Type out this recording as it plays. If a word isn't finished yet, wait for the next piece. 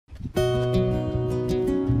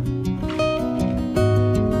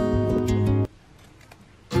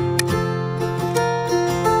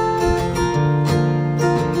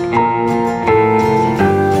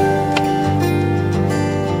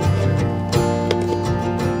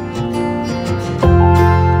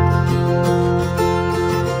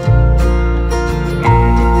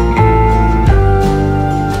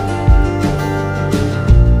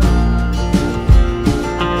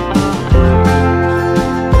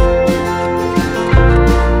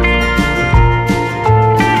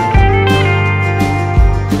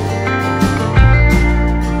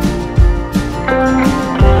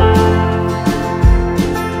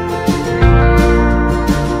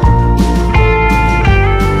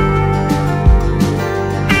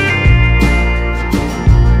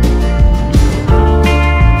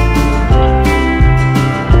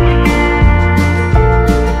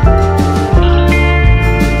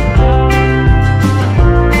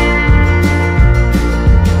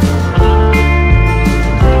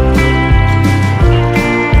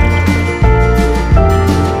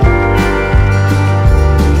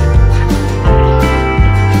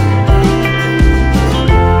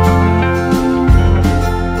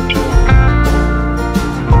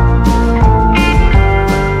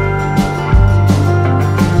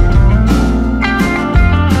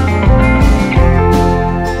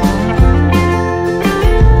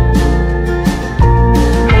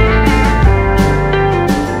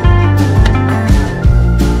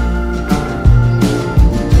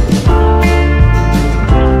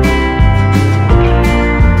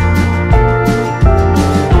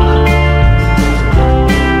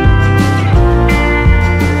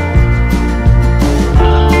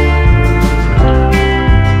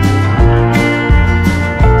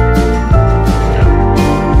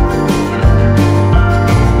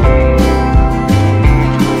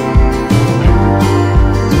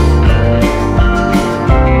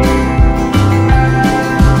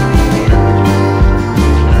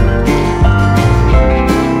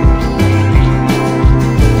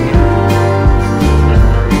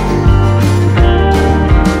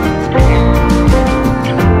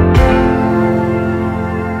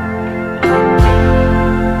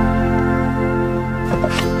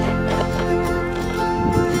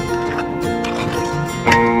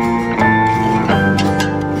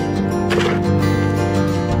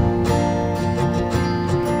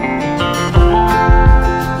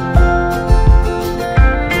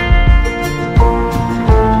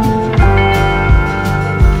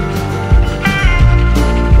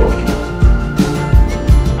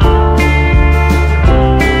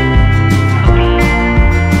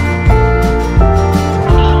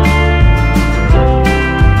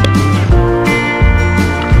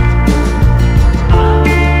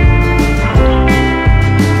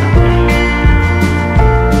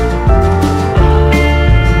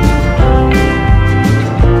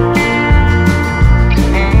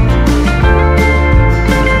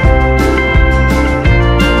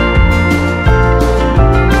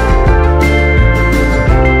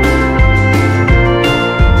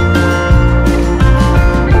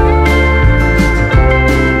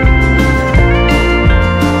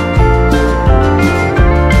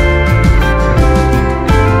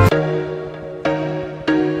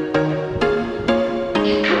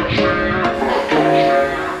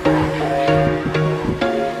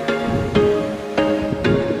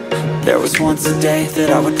was once a day that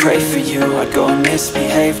I would pray for you. I'd go and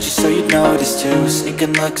misbehave just so you'd notice too.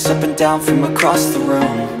 Sneaking looks up and down from across the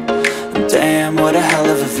room. And damn, what a hell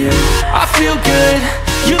of a view. I feel good,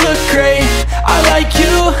 you look great, I like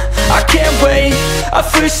you, I can't wait. A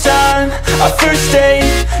first time, a first date,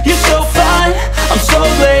 you're so fine, I'm so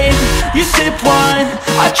late. You sip wine,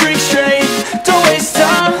 I drink straight, don't waste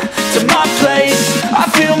time to my place. I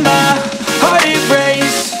feel my heart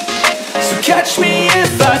erase, so catch me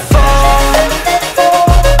if I fall.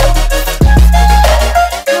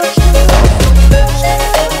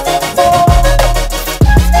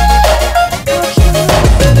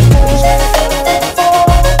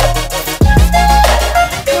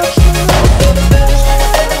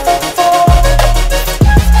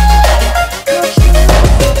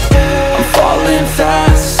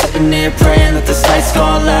 Praying that this night's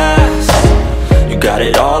gonna last. You got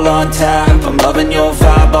it all on tap, I'm loving your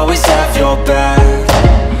vibe, always have your back.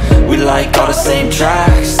 We like all the same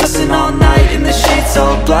tracks, listen all night in the sheets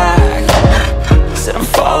all black. Said I'm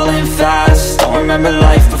falling fast, don't remember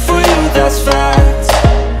life before you, that's fact.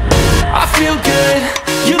 I feel good,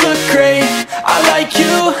 you look great, I like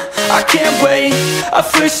you, I can't wait. A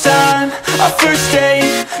first time, a first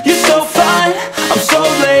date, you're so fine, I'm so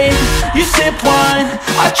late. You sip wine,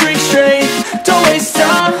 I drink straight, don't waste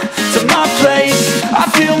time to my place. I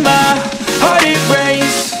feel my heart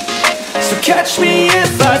erase, so catch me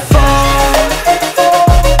if I fall.